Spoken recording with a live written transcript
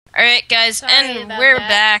Alright, guys, Sorry and about we're that.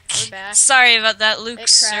 back. We're back. Sorry about that.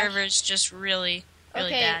 Luke's crashed. server's just really Okay,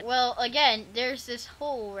 bad. well, again, there's this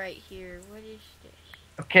hole right here. What is this?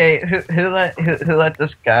 Okay, who let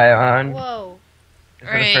this guy on? Whoa. Is it a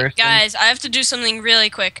Alright, person? guys, I have to do something really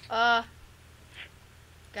quick.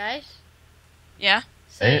 Guys? Yeah?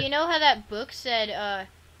 So, Hey. you know how that book said,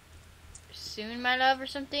 soon, my love, or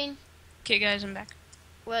something? Okay, guys, I'm back.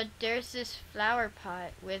 Well, there's this flower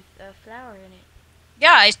pot with a flower in it.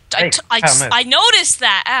 Yeah, Hey, I noticed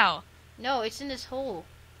that. Ow. No, it's in this hole.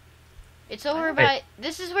 It's over Wait. by...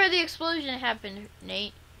 This is where the explosion happened,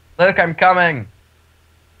 Nate. Look, I'm coming.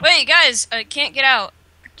 Wait, guys, I can't get out.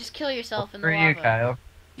 Just kill yourself in the For lava. you, Kyle.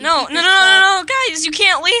 You No, keep no, your no, no, stuff- no, no, guys, you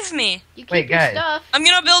can't leave me. You keep Wait, your guys. stuff. I'm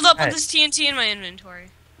gonna build up with Guys. this TNT in my inventory.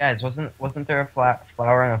 Guys, wasn't there a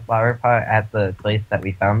flower in a flower pot at the place that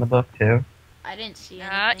we found the book too? I didn't see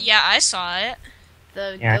anything. Yeah, I saw it.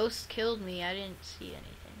 The Yeah. ghost killed me. I didn't see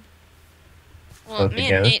anything. Well, Both me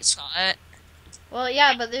the and ghost? Nate saw it. Well,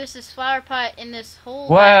 yeah, but there's this flower pot in this hole.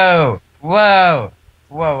 Whoa, whoa,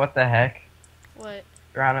 whoa! What the heck, What?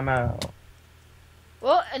 Geronimo?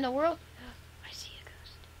 What in the world? I see a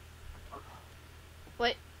ghost.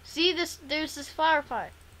 Wait, see this? There's this flower pot.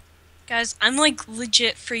 Guys, I'm like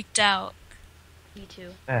legit freaked out. Me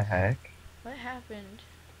too. The heck? What happened?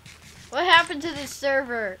 What happened to this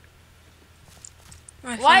server?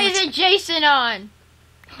 I Why found is it Jason on?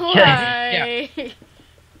 Yeah. Why?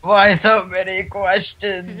 Why so many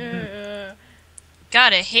questions?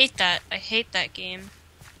 God, I hate that. I hate that game.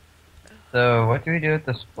 So, what do we do with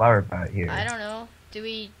this flower pot here? I don't know. Do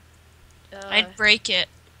we? I'd break it.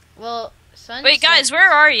 Well, Sunset. Wait, guys, where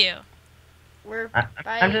are you? We're I,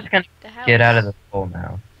 by I'm just gonna the house. get out of this hole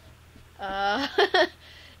now.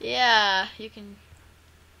 Yeah, you can.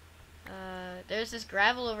 There's this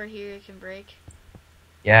gravel over here you can break.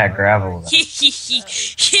 Yeah, gravel.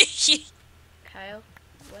 Kyle,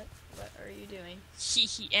 what are you doing?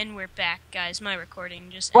 And we're back, guys. My recording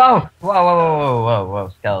just Whoa, whoa, whoa, whoa, whoa, whoa, whoa,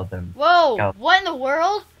 skeleton. Whoa! Go. What in the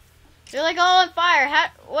world? They're like all on fire.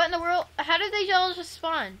 What in the world? How did they all just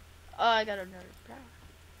spawn? Oh, I got another power.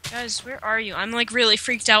 Guys, where are you? I'm like really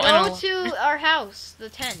freaked out. Go to our house, the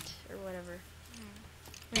tent or whatever.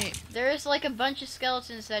 Wait. There is like a bunch of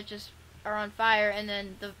skeletons that just are on fire, and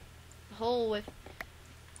then the hole with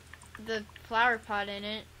the flower pot in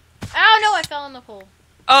it. Oh no! I fell in the hole.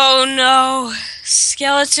 Oh no!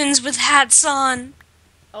 Skeletons with hats on.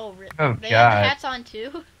 Oh, really? Oh, They God. have the hats on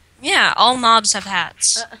too. Yeah, all mobs have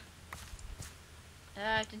hats. I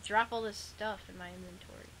have to drop all this stuff in my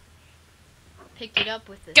inventory. Picked it up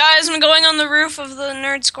with this Guys, I'm going on the roof of the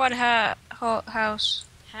Nerd Squad house. hat hope house.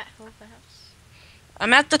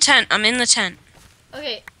 I'm at the tent. I'm in the tent.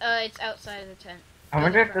 Okay, it's outside of the tent. I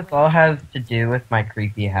wonder if this all has to do with my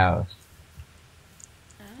creepy house.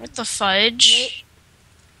 What the fudge?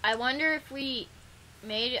 I wonder if we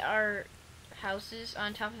made our houses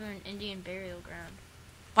on top of an Indian burial ground.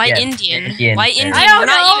 Why Yes, Indian? Indian. Why I Indian? I don't We're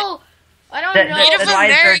not know. I don't That- know. that- Native why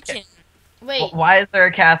is there- American. Wait. Why is there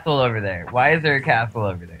a castle over there? Why is there a castle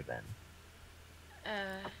over there then?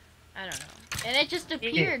 I don't know. And it just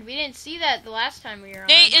appeared. We didn't see that the last time we were on.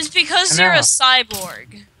 Nate, it's because I you're a know.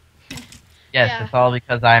 cyborg. Yes, Yeah. it's all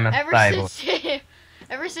because I'm a Ever cyborg. since,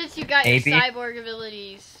 ever since you got Maybe. your cyborg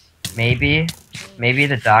abilities. Maybe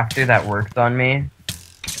the doctor that works on me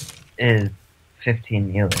is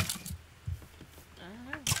 15 Mueller.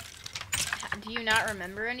 I don't know. Do you not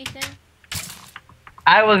remember anything?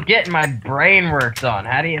 I was getting my brain worked on.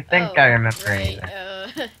 How do you think I remember right.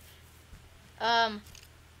 anything?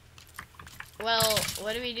 Well,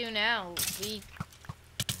 what do we do now?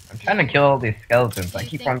 I'm trying to kill all these skeletons. Do I you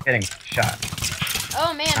keep think- on getting shot.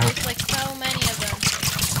 Oh man, there's like so many of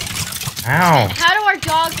them. Ow. How do our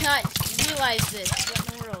dogs not realize this? What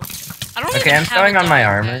in the world? I don't Okay, even I'm have throwing a on my dog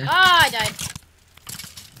armor. yet. Ah, I died.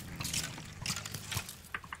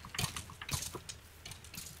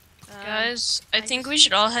 Guys, I think we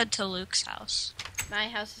should all head to Luke's house. My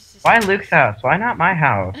house is just Why Luke's house? Why not my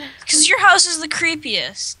house? Because your house is the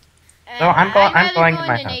creepiest. So I'm going I'd rather to go my into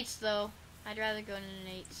house. Nate's though. I'd rather go into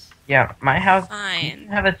Nate's. Yeah, my house. Fine.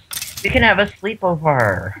 We can have a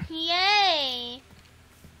sleepover. Yay!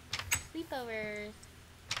 Sleepovers.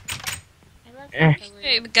 I love Eh. sleepovers.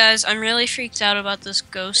 Hey, guys, I'm really freaked out about this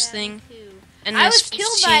ghost Yeah, thing. me too. And I this was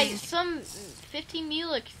killed by 15 some 15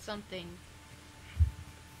 Mulek something.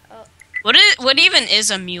 What even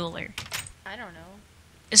is a Mueller? I don't know.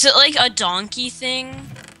 Is it like a donkey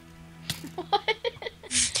thing? What?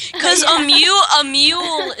 Because Yeah. a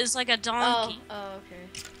mule is like a donkey. Oh,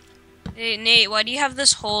 okay. Hey, Nate, why do you have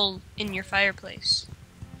this hole in your fireplace?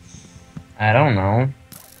 I don't know.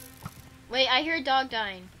 Wait, I hear a dog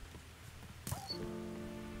dying.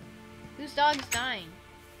 Whose dog's dying?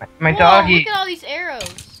 My Whoa, doggy. look at all these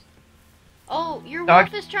arrows. Oh, your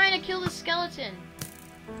Dog- wolf is trying to kill the skeleton.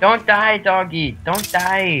 Don't die, doggy. Don't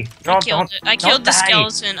die. No, I killed it. I killed the die.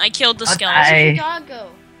 skeleton. I killed the Don't skeleton. die. Where'd your dog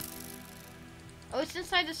go? Oh, it's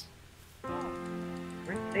inside this. Oh,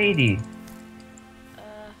 Where's Sadie? uh.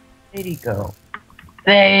 Sadie go?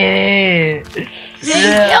 Sadie! They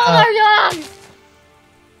killed our dog!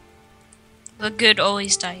 The good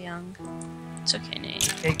always die young. It's okay, Nate.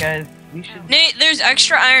 Hey guys, we should. Nate, there's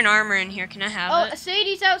extra iron armor in here. Can I have Oh, it?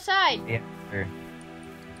 Sadie's outside. Yeah, sure.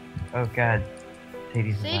 Oh god.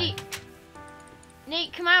 Sadie's Sadie. alive.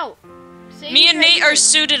 Nate, come out. Sadie's Me and right Nate here. are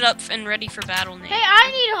suited up and ready for battle, Nate. Hey,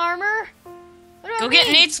 I need armor. What Go about get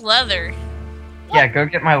me? Nate's leather. Yeah, go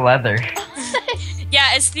get my leather.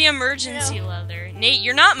 Yeah, it's the emergency leather. Nate,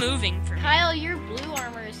 you're not moving for me. Kyle, your blue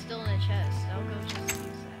armor is still in the chest. I'll go just use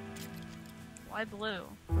that. Why blue?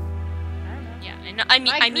 I don't know. Yeah, I know.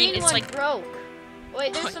 My I mean, green it's one like broke.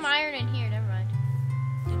 Wait, there's some iron in here. Never mind.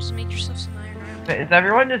 just make yourself some iron armor. But is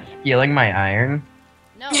everyone just stealing my iron?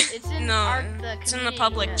 No, it's in No, the it's in the community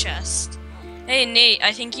public chest. Hey, Nate,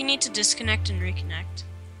 I think you need to disconnect and reconnect.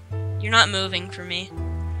 You're not moving for me.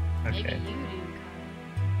 Maybe Okay. you do.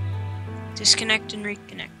 Disconnect and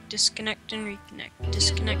reconnect. Disconnect and reconnect. Kyle.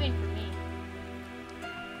 Disconnect. Who's moving for me?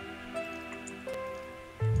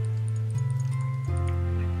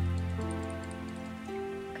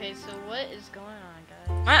 Okay, so what is going on,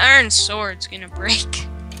 guys? My iron sword's gonna break.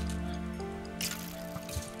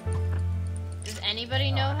 Does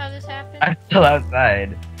anybody know how this happened? I'm still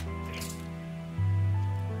outside.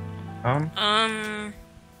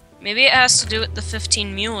 Maybe it has to do with the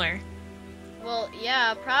 15 Mueller. Well,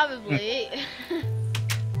 yeah, probably.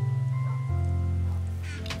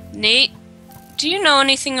 Nate, do you know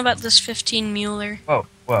anything about this 15 Mueller?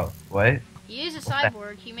 Whoa, what? He is a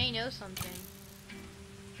cyborg. He may know something.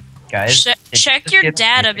 Guys? Check just your get-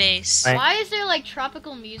 database. Right. Why is there like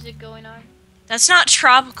tropical music going on? That's not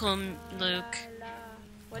tropical, Luke.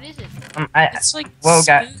 What is it? It's like Whoa,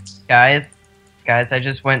 spooky. guys, I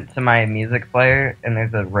just went to my music player and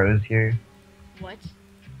there's a rose here. What?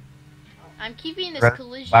 I'm keeping this Red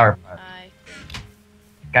collision. flower pot.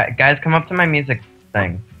 I Guys, come up to my music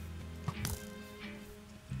thing.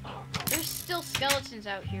 There's still skeletons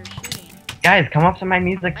out here shooting. Guys, come up to my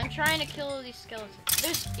music. I'm trying to kill these skeletons.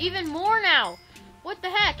 There's even more now. What the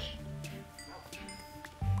heck?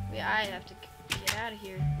 I have to get out of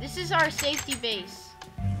here. This is our safety base.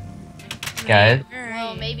 Guys,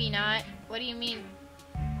 Well, maybe not. What do you mean?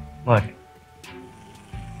 look.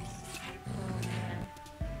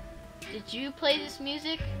 Did you play this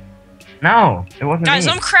music? No, it wasn't Guys,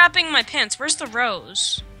 me. I'm crapping my pants. Where's the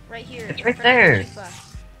rose? Right here. It's in right front of there. the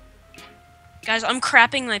jukebox. Guys, I'm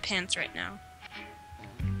crapping my pants right now.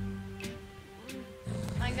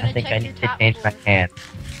 I'm gonna I think check I your need to top change my floor. pants.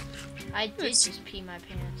 I did just pee my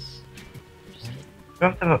pants. I'm just kidding. Go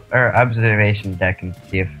up to our observation deck and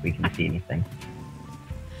see if we can see anything.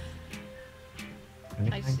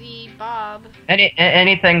 I see Bob.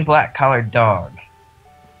 Anything black-collared dog.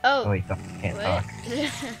 Oh Oh, wait, can't what? talk.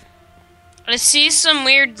 I see some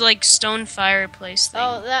weird, like, stone fireplace thing.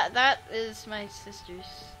 Oh, that is my sister's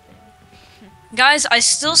thing. Guys, I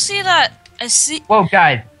still see that. I see. Whoa,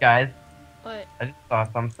 guys, What? I just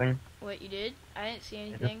saw something. What you did? I didn't see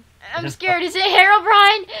anything. I I'm just- scared. Is it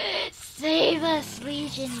Herobrine? Save us,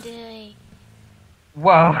 Legion Day.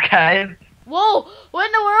 Whoa, guys. Whoa! What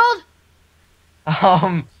in the world?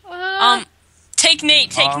 Take Nate.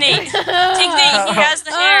 Take Nate. Take Take Nate. He has the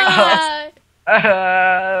hair. What?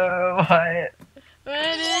 What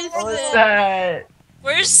is What was this? that?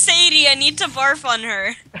 Where's Sadie? I need to barf on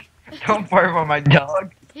her. Don't barf on my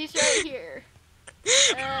dog. He's right here.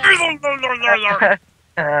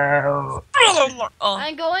 Oh. Oh,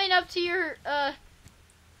 I'm going up to your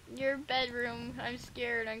bedroom. I'm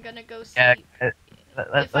scared. I'm gonna go sleep. Yeah,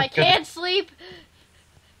 If I can't sleep,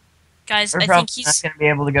 guys, We're I probably think he's. not gonna be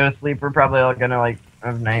able to go to sleep. We're probably all gonna have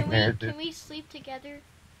can nightmares. we, can we sleep together,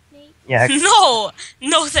 Nate? Yeah, No,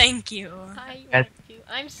 no, thank you. I Guys- want to.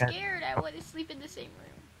 I'm scared. I want to sleep in the same room.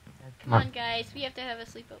 Come come on, guys. We have to have a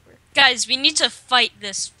sleepover. Guys, we need to fight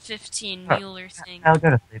this 15 Mueller thing. I'll go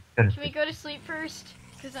to sleep. Go to Can we sleep. go to sleep first?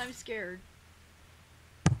 Because I'm scared.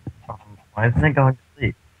 Why isn't it going to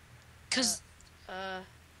sleep? Cause,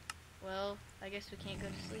 Well, I guess we can't go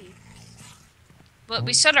to sleep. but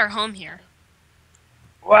we set our home here.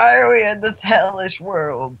 Why are we in this hellish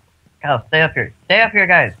world? Kyle, stay up here. Stay up here,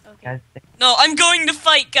 guys. Okay. Guys, No, I'm going to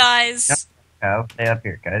fight, guys. Yep. Kyle, stay up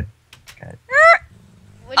here, guys.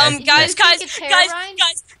 What, do you Guys, think guys, it's guys, Herobrine?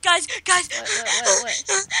 guys, guys, guys.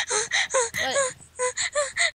 What?